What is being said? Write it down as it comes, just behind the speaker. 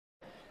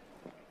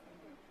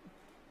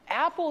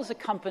Apple is a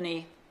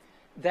company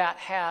that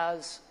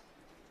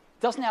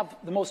doesn't have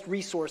the most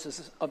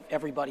resources of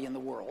everybody in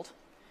the world.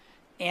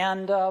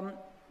 And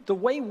the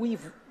way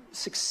we've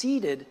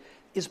succeeded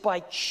is by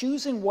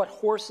choosing what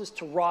horses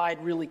to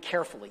ride really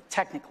carefully,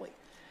 technically.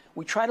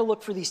 We try to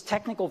look for these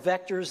technical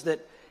vectors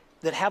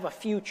that have a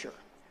future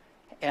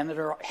and that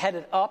are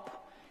headed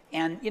up.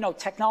 And, you know,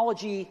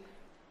 technology,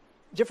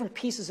 different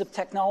pieces of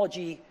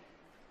technology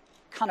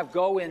kind of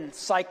go in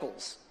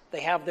cycles.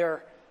 They have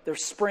their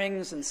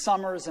springs and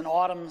summers and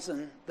autumns,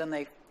 and then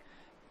they,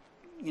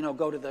 you know,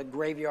 go to the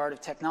graveyard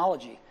of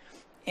technology.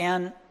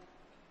 And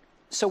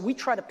so we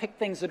try to pick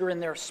things that are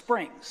in their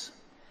springs.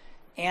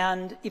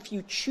 And if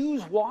you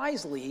choose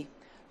wisely,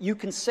 you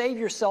can save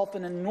yourself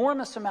an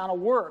enormous amount of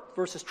work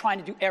versus trying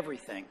to do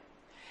everything.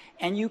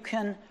 And you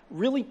can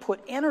really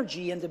put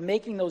energy into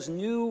making those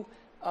new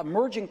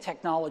emerging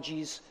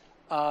technologies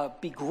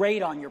be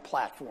great on your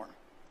platform,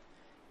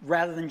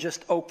 rather than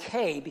just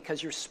okay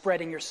because you're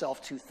spreading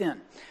yourself too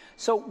thin.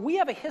 So we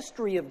have a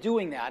history of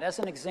doing that. As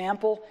an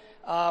example,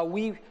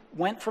 we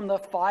went from the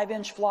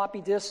 5-inch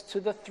floppy disk to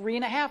the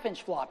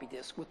 3.5-inch floppy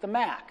disk with the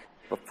Mac.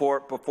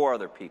 Before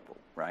other people,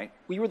 right?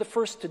 We were the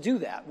first to do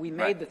that. We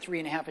made the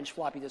 3.5-inch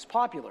floppy disk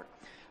popular.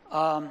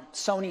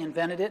 Sony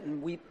invented it,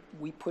 and we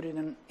put it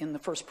in the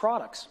first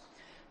products.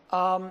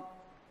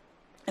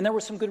 And there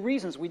were some good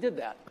reasons we did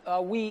that.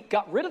 We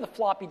got rid of the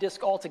floppy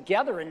disk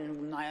altogether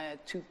in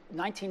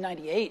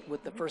 1998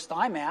 with the first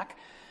iMac.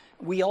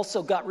 We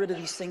also got rid of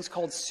these things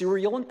called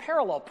serial and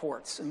parallel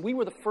ports, and we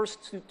were the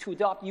first to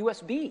adopt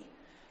USB,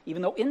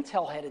 even though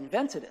Intel had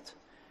invented it.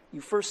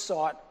 You first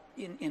saw it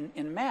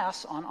in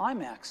mass on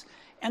iMacs.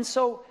 And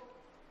so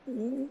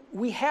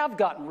we have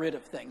gotten rid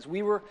of things.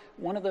 We were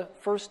one of the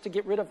first to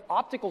get rid of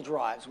optical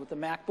drives with the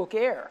MacBook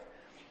Air.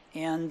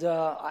 And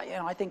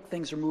I think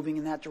things are moving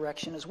in that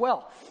direction as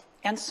well.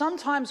 And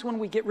sometimes when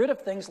we get rid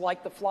of things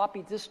like the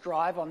floppy disk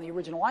drive on the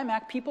original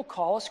iMac, people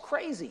call us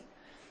crazy.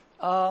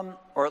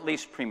 Or at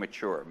least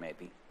premature,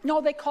 maybe. No,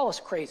 they call us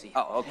crazy.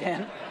 Oh,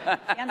 okay.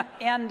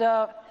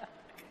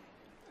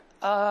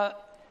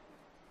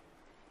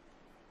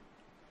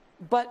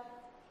 But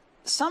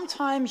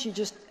sometimes you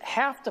just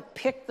have to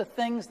pick the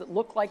things that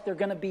look like they're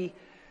going to be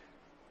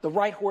the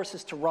right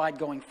horses to ride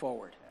going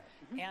forward.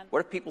 And what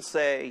if people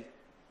say,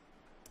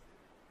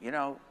 you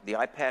know, the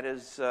iPad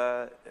is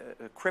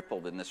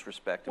crippled in this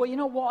respect?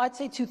 Well, I'd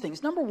say two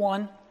things. Number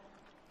one,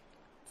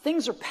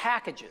 things are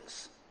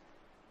packages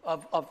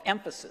of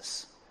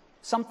emphasis.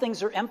 Some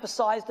things are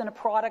emphasized in a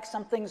product,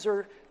 some things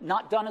are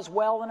not done as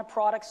well in a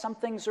product, some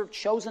things are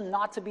chosen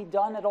not to be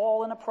done at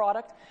all in a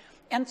product.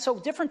 And so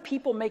different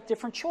people make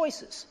different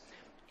choices.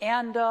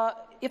 And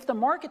if the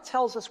market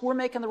tells us we're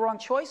making the wrong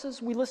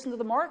choices, we listen to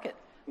the market.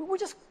 We're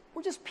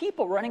just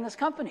people running this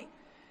company.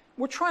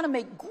 We're trying to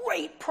make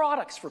great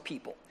products for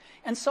people.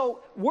 And so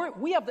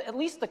we have at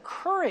least the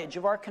courage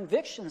of our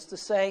convictions to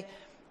say,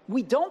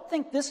 we don't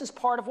think this is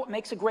part of what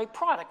makes a great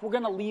product. We're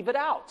going to leave it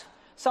out.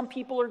 Some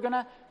people are going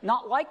to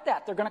not like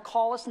that. They're going to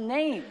call us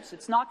names.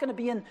 It's not going to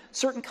be in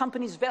certain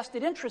companies'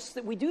 vested interests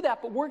that we do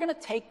that, but we're going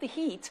to take the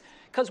heat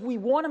because we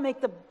want to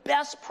make the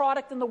best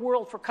product in the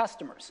world for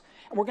customers.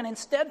 And we're going to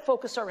instead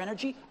focus our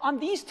energy on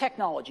these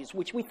technologies,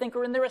 which we think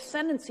are in their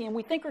ascendancy and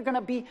we think are going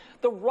to be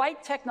the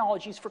right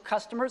technologies for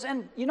customers.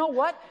 And you know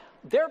what?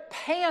 They're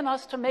paying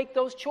us to make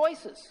those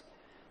choices.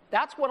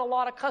 That's what a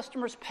lot of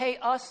customers pay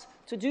us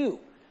to do,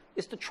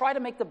 is to try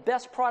to make the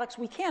best products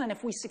we can. And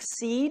if we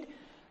succeed,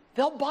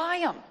 they'll buy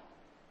them.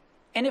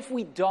 And if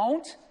we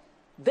don't,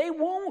 they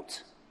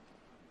won't.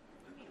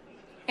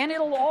 And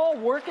it'll all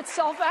work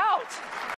itself out.